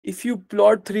if you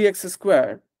plot 3x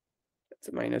squared,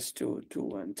 that's minus 2,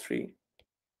 2, and 3.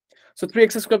 So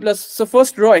 3x squared plus, so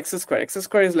first draw x squared. X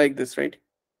squared is like this, right?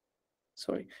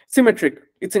 Sorry, symmetric.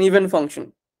 It's an even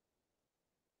function.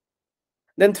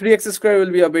 Then 3x squared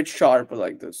will be a bit sharp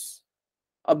like this.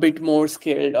 A bit more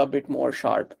scaled, a bit more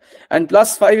sharp. And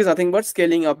plus 5 is nothing but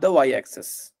scaling up the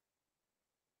y-axis.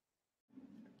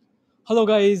 Hello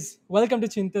guys, welcome to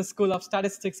Cheenta School of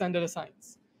Statistics and Data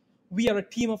Science. We are a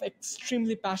team of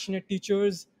extremely passionate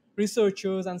teachers,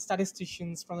 researchers, and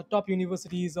statisticians from the top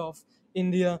universities of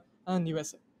India and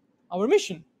USA. Our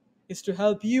mission is to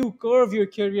help you curve your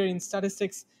career in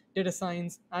statistics, data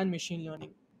science, and machine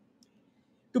learning.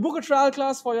 To book a trial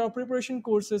class for your preparation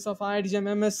courses of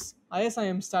IIT MS,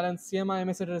 ISIM Stat, and CMI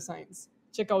MS Data Science,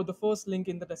 check out the first link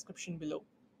in the description below.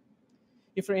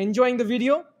 If you're enjoying the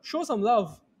video, show some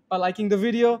love by liking the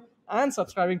video and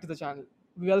subscribing to the channel.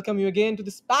 We welcome you again to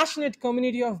this passionate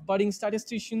community of budding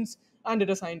statisticians and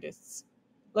data scientists.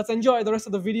 Let's enjoy the rest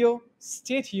of the video.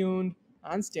 Stay tuned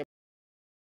and stay.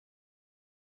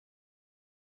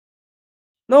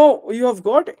 Now you have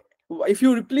got, if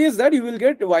you replace that, you will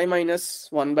get y minus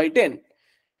 1 by 10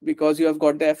 because you have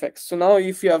got the fx. So now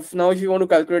if you want to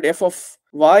calculate f of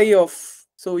y of,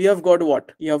 so you have got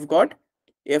what? You have got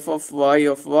f of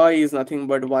y is nothing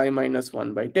but y minus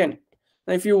 1 by 10.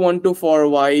 Now if you want to, for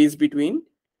y is between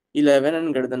 11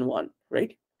 and greater than 1,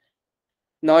 right?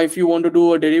 Now if you want to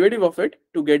do a derivative of it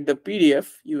to get the PDF,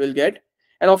 you will get,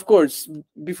 and of course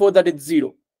before that it's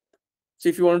 0. So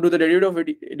if you want to do the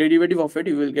derivative of it,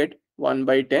 you will get 1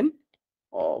 by 10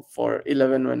 for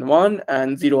 11 and 1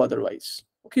 and 0 otherwise.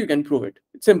 Okay, you can prove it.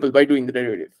 It's simple by doing the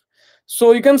derivative.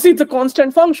 So you can see it's a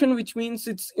constant function, which means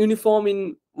it's uniform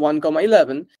in 1,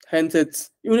 11. Hence,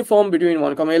 it's uniform between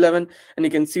 1, 11. And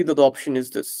you can see that the option is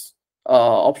this.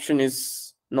 Option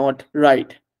is not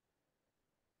right.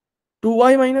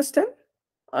 2y minus 10?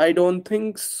 I don't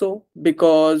think so,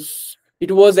 because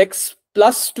it was x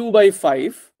plus 2 by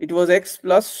 5. It was x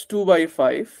plus 2 by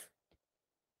 5.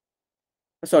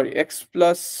 Sorry, x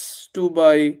plus 2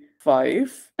 by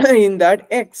 5. In that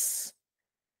x,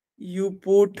 you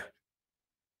put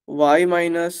y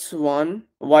minus 1,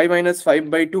 y minus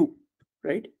 5 by 2,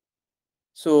 right?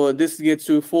 So this gets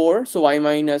to 4. So y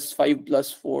minus 5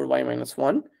 plus 4, y minus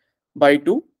 1 by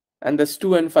 2. And this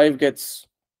 2 and 5 gets.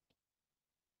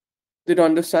 Did you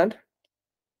understand?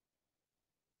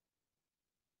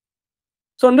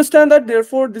 So understand that,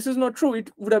 therefore, this is not true.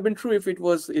 It would have been true if it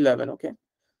was 11, okay?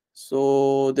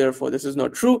 So therefore, this is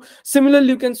not true. Similarly,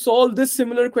 you can solve this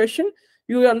similar question.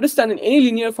 You understand in any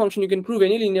linear function, you can prove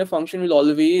any linear function will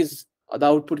always, the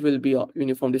output will be a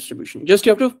uniform distribution. Just you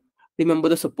have to remember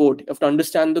the support. You have to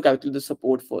understand to calculate the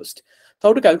support first. So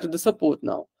how to calculate the support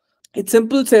now? It's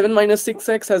simple. 7 minus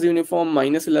 6x has uniform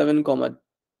minus 11 comma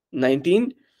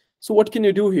 19. So what can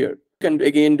you do here? You can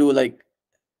again do like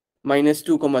minus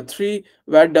 2 comma 3.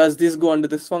 Where does this go under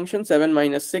this function? 7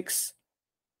 minus 6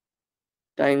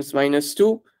 times minus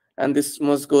 2, and this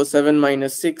must go 7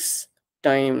 minus 6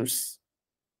 times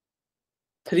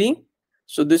 3.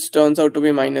 So this turns out to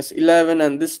be minus 11,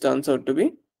 and this turns out to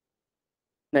be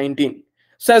 19.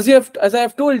 So as I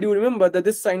have told you, remember that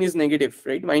this sign is negative,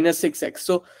 right? Minus 6x.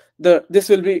 So this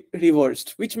will be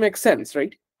reversed, which makes sense,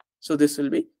 right? So this will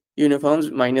be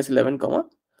uniform minus 11 comma,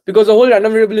 because the whole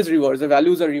random variable is reversed. The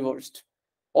values are reversed.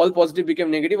 All positive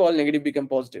become negative, all negative become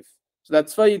positive. So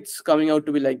that's why it's coming out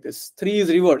to be like this. 3 is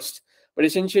reversed, but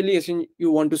essentially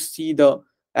you want to see the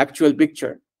actual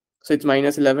picture. So it's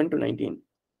minus 11 to 19.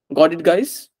 Got it,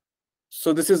 guys?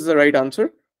 So this is the right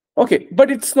answer. Okay,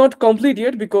 but it's not complete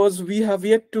yet, because we have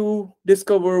yet to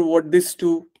discover what these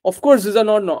two. Of course, these are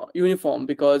not uniform,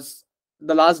 because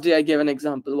the last day I gave an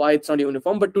example why it's not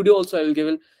uniform, but today also I will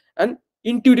give an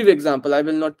intuitive example. I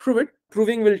will not prove it.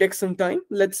 Proving will take some time.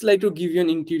 Let's like to give you an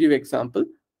intuitive example.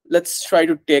 Let's try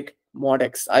to take mod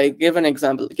x. I gave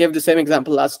the same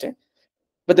example last day,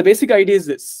 but the basic idea is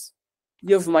this.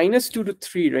 You have minus 2 to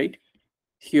 3, right?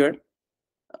 Here,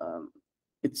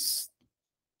 this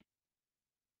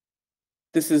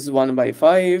is 1 by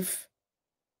 5.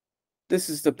 This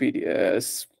is the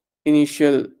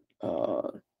initial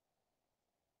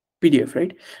PDF,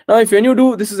 right? Now, when you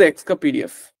do, this is the x ka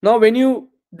PDF. Now, when you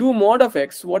do mod of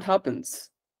x, what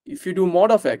happens? If you do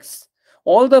mod of x,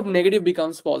 all the negative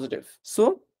becomes positive.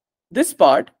 So this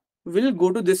part will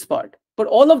go to this part, but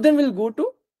all of them will go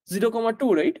to 0,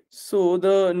 2, right? So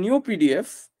the new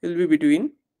PDF will be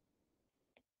between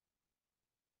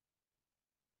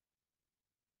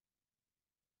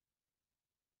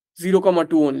 0,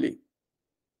 2 only.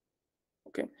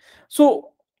 Okay.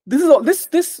 So this is all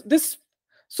this.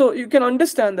 So you can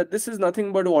understand that this is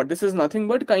nothing but what? This is nothing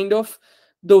but kind of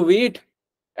the weight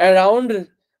around,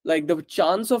 like the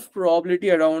chance of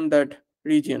probability around that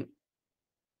region.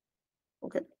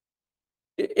 Okay,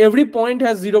 every point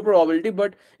has zero probability,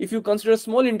 but if you consider a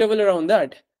small interval around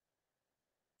that,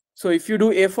 so if you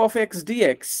do f of x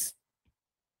dx,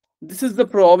 this is the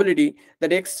probability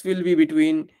that x will be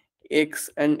between x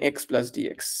and x plus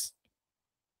dx.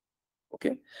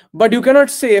 Okay, but you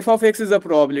cannot say f of x is a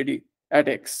probability at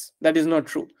x. That is not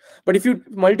true. But if you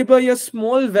multiply a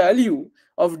small value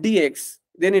of dx,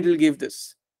 then it will give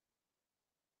this.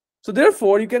 So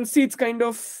therefore you can see it's kind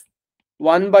of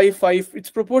 1 by 5. It's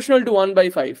proportional to 1 by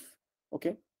 5.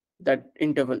 Okay, that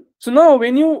interval. So now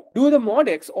when you do the mod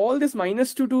x, all this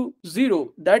minus 2 to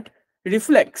 0, that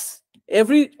reflects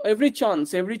every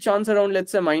chance around,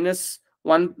 let's say minus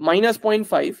 1, minus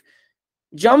 0.5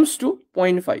 jumps to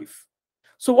 0.5.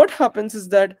 So what happens is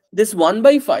that this 1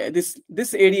 by 5,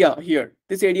 this area here,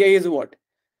 this area is what?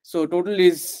 So total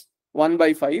is 1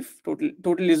 by 5,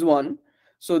 total is 1.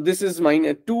 So this is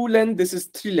minus 2 length, this is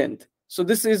 3 length. So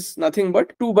this is nothing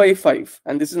but 2 by 5,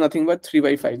 and this is nothing but 3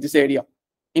 by 5, this area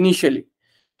initially.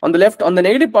 On the left, on the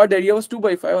negative part, the area was 2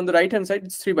 by 5. On the right hand side,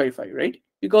 it's 3 by 5, right?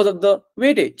 Because of the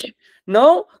weightage.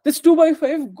 Now this 2 by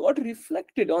 5 got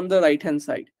reflected on the right hand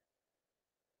side.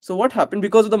 So what happened?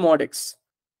 Because of the mod x,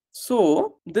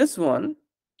 so this one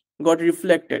got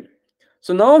reflected.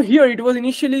 So now here it was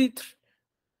initially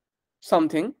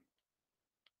something.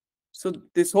 So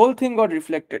this whole thing got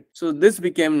reflected. So this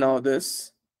became now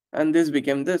this, and this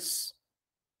became this.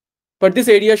 But this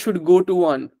area should go to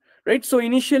 1, right? So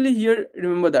initially here,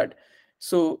 remember that.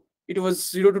 So it was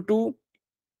 0 to 2,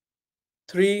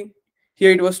 3.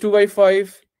 Here it was 2 by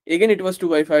 5. Again, it was 2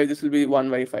 by 5. This will be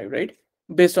 1 by 5, right?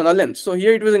 Based on the length. So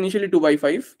here it was initially 2 by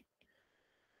 5.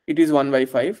 It is 1 by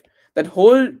 5. That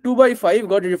whole 2 by 5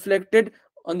 got reflected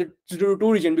on the 0 to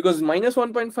 2 region, because minus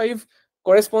 1.5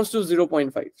 corresponds to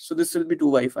 0.5. So this will be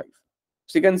 2 by 5.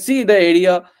 So you can see the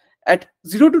area at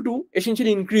 0 to 2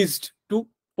 essentially increased to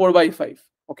 4 by 5.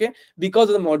 Okay, because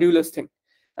of the modulus thing.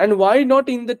 And why not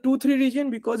in the 2-3 region?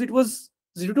 Because it was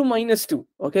 0 to minus 2.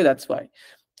 Okay, that's why.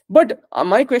 But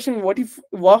my question, what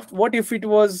if it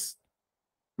was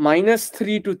minus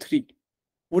 3 to 3?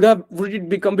 Would it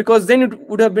become, because then it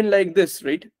would have been like this,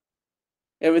 right?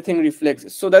 Everything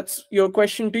reflects. So that's your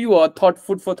question to you, or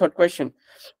food for thought question,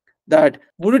 that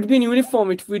would it be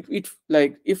uniform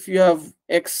if you have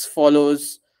x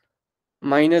follows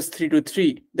minus 3 to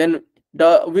 3, then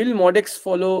will mod x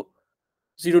follow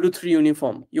 0 to 3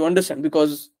 uniform? You understand,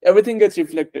 because everything gets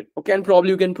reflected. Okay, and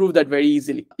probably you can prove that very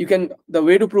easily. The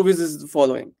way to prove is the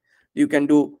following. You can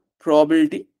do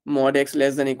probability mod x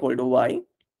less than equal to y.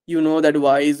 You know that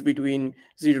y is between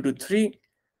 0 to 3.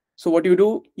 So what you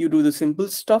do the simple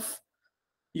stuff.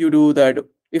 You do that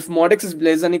if mod x is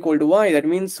less than equal to y, that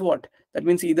means what? That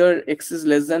means either x is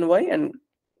less than y and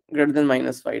greater than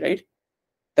minus y, right?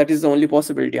 That is the only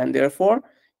possibility, and therefore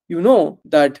you know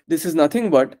that this is nothing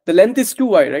but the length is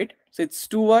 2y, right? So it's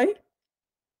 2y.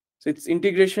 So it's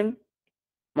integration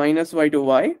minus y to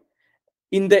y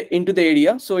into the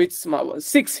area. So it's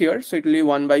 6 here. So it will be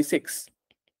 1 by 6.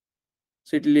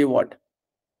 So it will be what?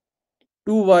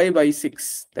 2y by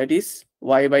 6. That is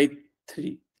y by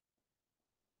 3.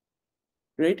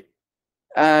 Right?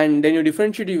 And then you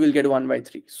differentiate, you will get 1 by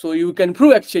 3. So you can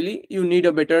prove, actually you need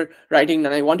a better writing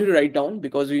than I want you to write down,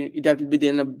 because it will be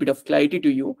then a bit of clarity to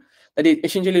you, that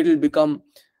essentially it will become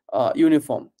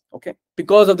uniform. Okay,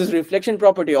 because of this reflection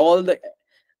property, all the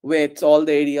weights, all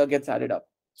the area gets added up.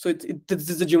 So this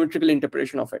is the geometrical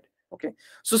interpretation of it. Okay,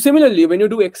 so similarly when you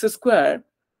do x square,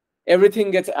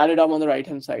 everything gets added up on the right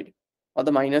hand side, or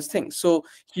the minus thing. So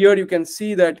here you can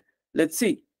see that, let's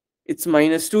see, it's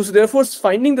minus 2. So therefore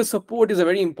finding the support is a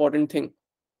very important thing.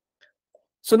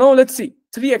 So now let's see,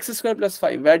 3x square plus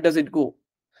 5, where does it go?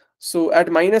 So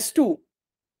at minus 2,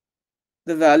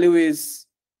 the value is,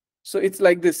 so it's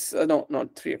like this, no,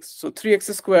 not 3x. So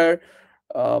 3x square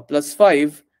plus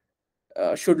 5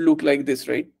 should look like this,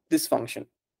 right? This function.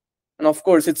 And of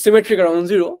course it's symmetric around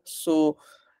 0. So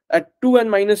at 2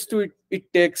 and minus 2,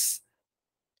 it takes,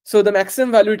 so the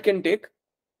maximum value it can take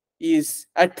is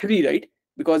at 3, right?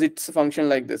 Because it's a function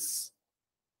like this.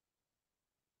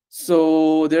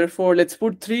 So therefore let's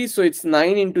put 3. So it's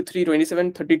 9 into 3,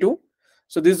 27, 32.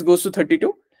 So this goes to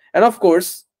 32. And of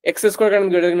course x square can be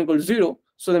greater than or equal to 0.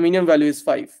 So the minimum value is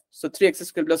 5. So 3x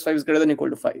square plus 5 is greater than or equal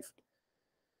to 5.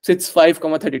 So it's 5,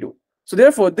 32. So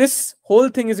therefore this whole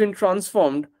thing is been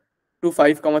transformed to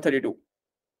 5, 32.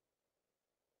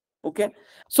 Okay,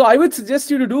 so I would suggest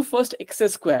you to do first x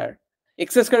square.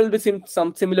 X square will be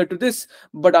similar to this,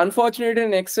 but unfortunately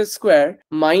in x square,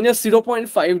 minus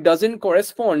 0.5 doesn't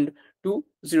correspond to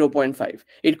 0.5.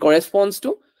 It corresponds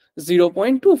to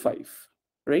 0.25,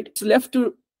 right? It's left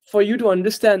to for you to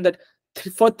understand that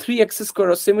for 3x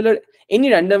square or similar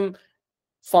any random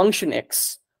function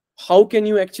x, how can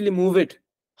you actually move it?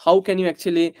 How can you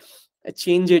actually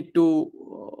change it to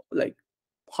like,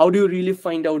 how do you really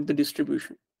find out the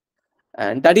distribution?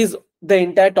 And that is the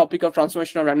entire topic of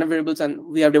transformation of random variables, and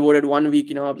we have devoted 1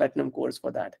 week in our platinum course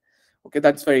for that. Okay,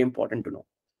 that's very important to know.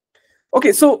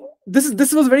 Okay, so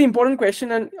this was a very important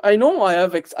question, and I know I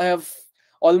have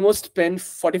almost spent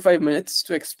 45 minutes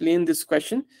to explain this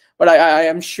question, but I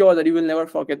am sure that you will never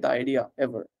forget the idea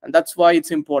ever, and that's why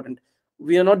it's important.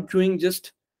 We are not doing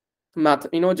just math,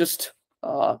 just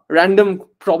random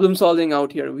problem solving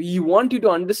out here. We want you to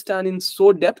understand in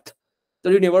so depth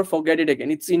that you never forget it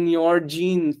again. It's in your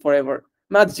gene forever,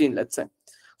 math gene, let's say.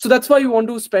 So that's why you want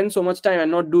to spend so much time and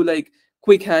not do like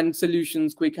quick hand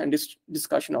solutions, quick hand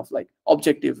discussion of like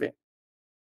objective way.